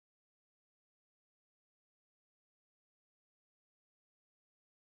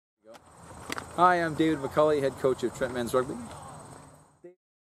Hi, I'm David McCully, head coach of Trent Men's Rugby.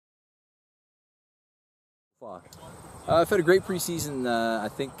 I've had a great preseason. I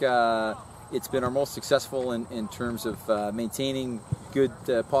think it's been our most successful in terms of maintaining good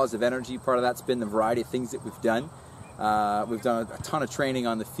positive energy. Part of that's been the variety of things that we've done. We've done a ton of training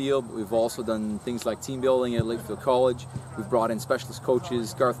on the field, but we've also done things like team building at Lakefield College. We've brought in specialist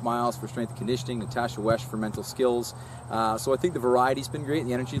coaches, Garth Miles for strength and conditioning, Natasha Wesh for mental skills. So I think the variety's been great,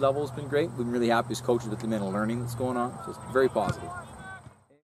 the energy level's been great. We've been really happy as coaches with the mental learning that's going on. So it's very positive.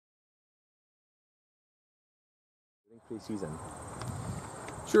 Pre-season.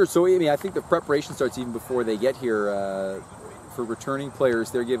 Sure. So I think the preparation starts even before they get here. For returning players,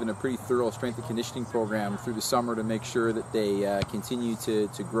 they're given a pretty thorough strength and conditioning program through the summer to make sure that they continue to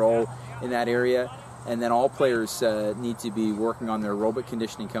grow in that area. And then all players need to be working on their aerobic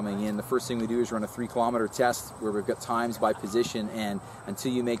conditioning coming in. The first thing we do is run a 3-kilometer test where we've got times by position, and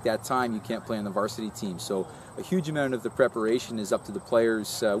until you make that time, you can't play on the varsity team. So a huge amount of the preparation is up to the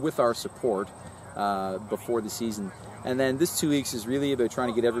players with our support before the season. And then this 2 weeks is really about trying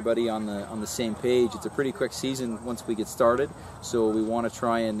to get everybody on the same page. It's a pretty quick season once we get started, so we want to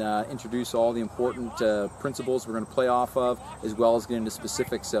try and introduce all the important principles we're going to play off of, as well as get into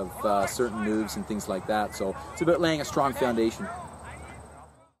specifics of certain moves and things like that. So it's about laying a strong foundation.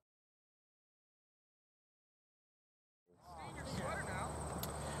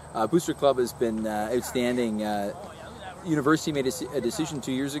 Booster Club has been outstanding. University made a decision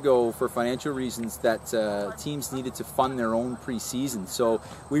 2 years ago for financial reasons that teams needed to fund their own preseason. So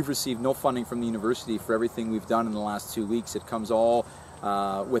we've received no funding from the university for everything we've done in the last 2 weeks. It comes all,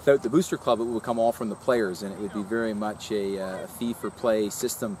 without the Booster Club, it would come all from the players, and it would be very much a fee-for-play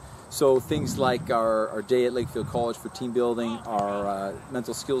system. So things like our day at Lakefield College for team building, our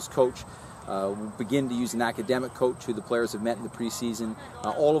mental skills coach, we'll begin to use an academic coach who the players have met in the preseason.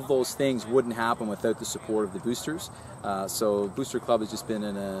 All of those things wouldn't happen without the support of the boosters. So Booster Club has just been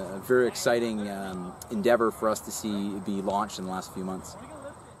a very exciting endeavor for us to see be launched in the last few months.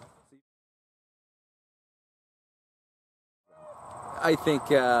 I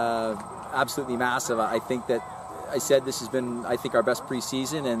think absolutely massive. I think that I said this has been, I think, our best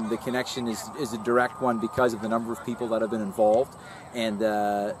preseason, and the connection is a direct one because of the number of people that have been involved and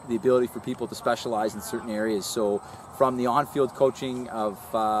the ability for people to specialize in certain areas. So from the on-field coaching of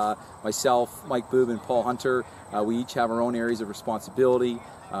myself, Mike Boob, and Paul Hunter, we each have our own areas of responsibility.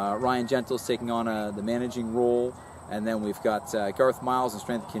 Ryan Gentle's taking on the managing role. And then we've got Garth Miles in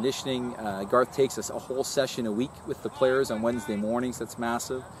strength and conditioning. Garth takes us a whole session a week with the players on Wednesday mornings. That's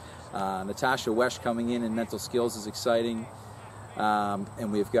massive. Natasha Wesh coming in mental skills is exciting.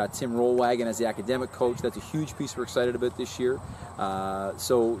 And we've got Tim Rollwagon as the academic coach. That's a huge piece we're excited about this year.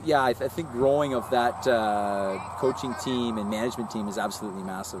 So yeah, I think growing of that coaching team and management team is absolutely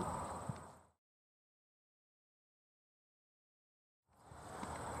massive.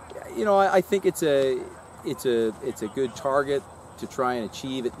 I think it's a good target to try and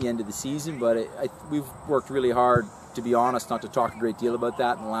achieve at the end of the season, but we've worked really hard, to be honest, not to talk a great deal about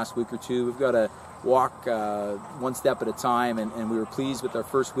that in the last week or two. We've got to walk one step at a time, and we were pleased with our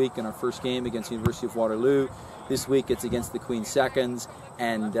first week and our first game against the University of Waterloo. This week it's against the Queen Seconds,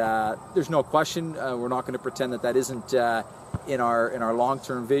 and there's no question we're not going to pretend that isn't in our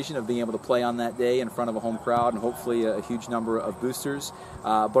long-term vision of being able to play on that day in front of a home crowd and hopefully a huge number of boosters.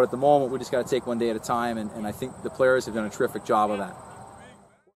 But at the moment, we just got to take one day at a time, and I think the players have done a terrific job of that.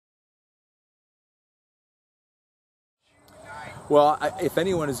 Well, if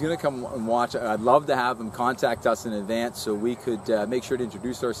anyone is going to come and watch, I'd love to have them contact us in advance so we could make sure to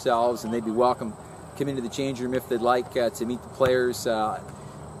introduce ourselves, and they'd be welcome. Come into the change room if they'd like to meet the players.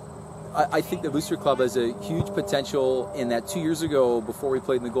 I think the Booster Club has a huge potential in that 2 years ago, before we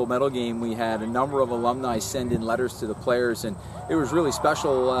played in the gold medal game, we had a number of alumni send in letters to the players, and it was really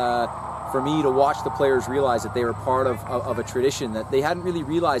special for me to watch the players realize that they were part of a tradition that they hadn't really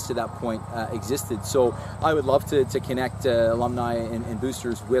realized to that point existed. So I would love to connect alumni and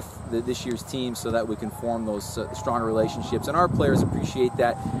boosters with this year's team so that we can form those stronger relationships. And our players appreciate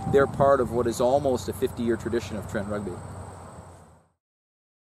that they're part of what is almost a 50-year tradition of Trent Rugby.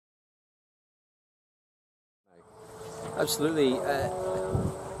 Absolutely.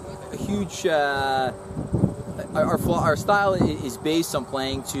 A huge... Our style is based on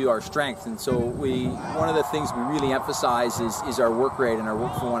playing to our strength, and so one of the things we really emphasize is our work rate and our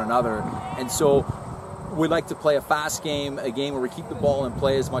work for one another. And so we like to play a fast game, a game where we keep the ball in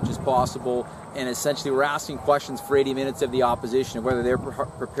play as much as possible, and essentially we're asking questions for 80 minutes of the opposition of whether they're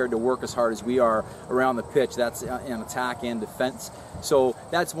prepared to work as hard as we are around the pitch. That's in attack and defense. So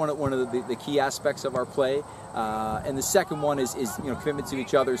that's one of the key aspects of our play. And the second one is commitment to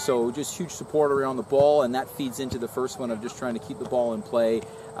each other. So just huge support around the ball, and that feeds into the first one of just trying to keep the ball in play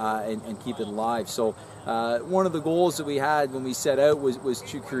and keep it alive. So one of the goals that we had when we set out was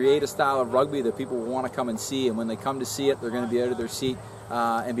to create a style of rugby that people will want to come and see, and when they come to see it, they're going to be out of their seat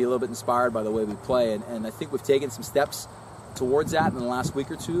and be a little bit inspired by the way we play. And I think we've taken some steps towards that in the last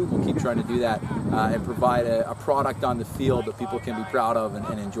week or two. We'll keep trying to do that and provide a product on the field that people can be proud of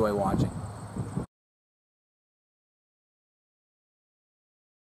and enjoy watching.